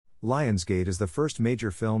Lionsgate is the first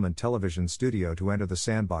major film and television studio to enter the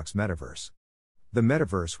Sandbox metaverse. The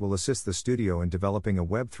metaverse will assist the studio in developing a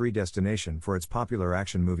Web3 destination for its popular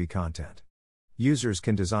action movie content. Users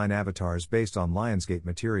can design avatars based on Lionsgate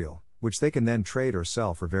material, which they can then trade or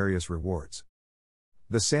sell for various rewards.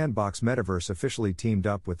 The Sandbox metaverse officially teamed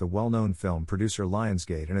up with the well-known film producer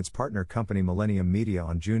Lionsgate and its partner company Millennium Media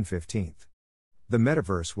on June 15. The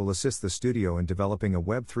metaverse will assist the studio in developing a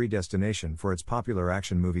Web3 destination for its popular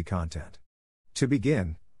action movie content. To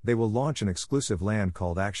begin, they will launch an exclusive land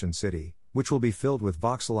called Action City, which will be filled with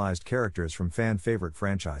voxelized characters from fan-favorite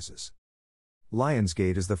franchises.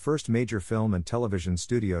 Lionsgate is the first major film and television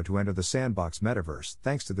studio to enter the Sandbox metaverse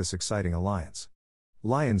thanks to this exciting alliance.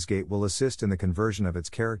 Lionsgate will assist in the conversion of its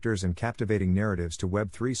characters and captivating narratives to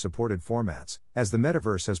Web3 supported formats, as the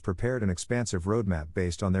metaverse has prepared an expansive roadmap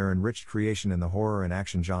based on their enriched creation in the horror and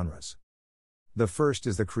action genres. The first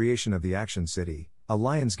is the creation of the Action City, a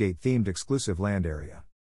Lionsgate-themed exclusive land area.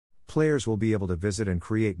 Players will be able to visit and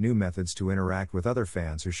create new methods to interact with other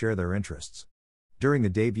fans who share their interests. During the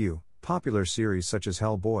debut, popular series such as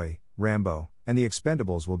Hellboy, Rambo, and The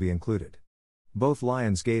Expendables will be included. Both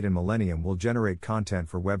Lionsgate and Millennium will generate content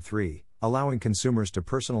for Web3, allowing consumers to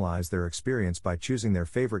personalize their experience by choosing their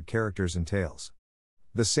favorite characters and tales.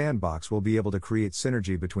 The Sandbox will be able to create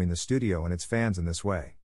synergy between the studio and its fans in this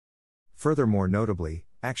way. Furthermore, notably,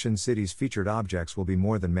 Action City's featured objects will be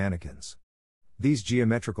more than mannequins. These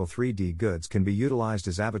geometrical 3D goods can be utilized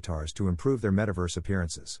as avatars to improve their metaverse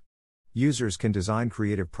appearances. Users can design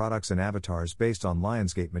creative products and avatars based on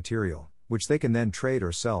Lionsgate material, which they can then trade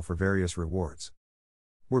or sell for various rewards.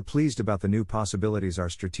 We're pleased about the new possibilities our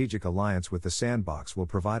strategic alliance with the Sandbox will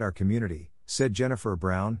provide our community, said Jennifer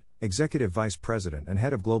Brown, Executive Vice President and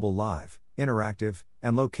Head of Global Live, Interactive,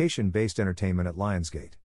 and Location-Based Entertainment at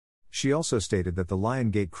Lionsgate. She also stated that the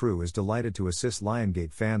Lionsgate crew is delighted to assist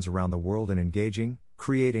Lionsgate fans around the world in engaging,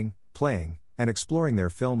 creating, playing, and exploring their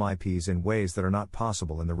film IPs in ways that are not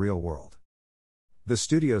possible in the real world. The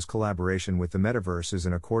studio's collaboration with the metaverse is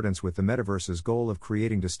in accordance with the metaverse's goal of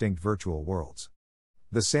creating distinct virtual worlds.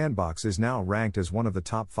 The Sandbox is now ranked as one of the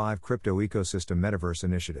top 5 crypto ecosystem metaverse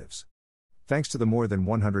initiatives. Thanks to the more than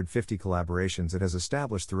 150 collaborations it has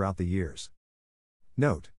established throughout the years.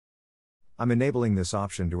 Note: I'm enabling this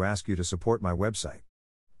option to ask you to support my website.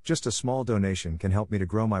 Just a small donation can help me to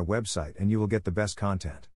grow my website and you will get the best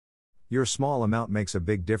content. Your small amount makes a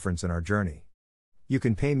big difference in our journey. You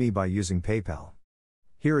can pay me by using PayPal.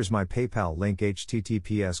 Here is my PayPal link: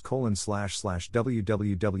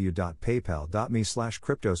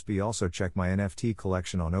 https://www.paypal.me/cryptosp. Also check my NFT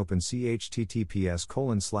collection on OpenSea: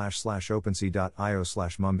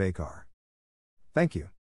 https://opensea.io/mumbekar. Thank you.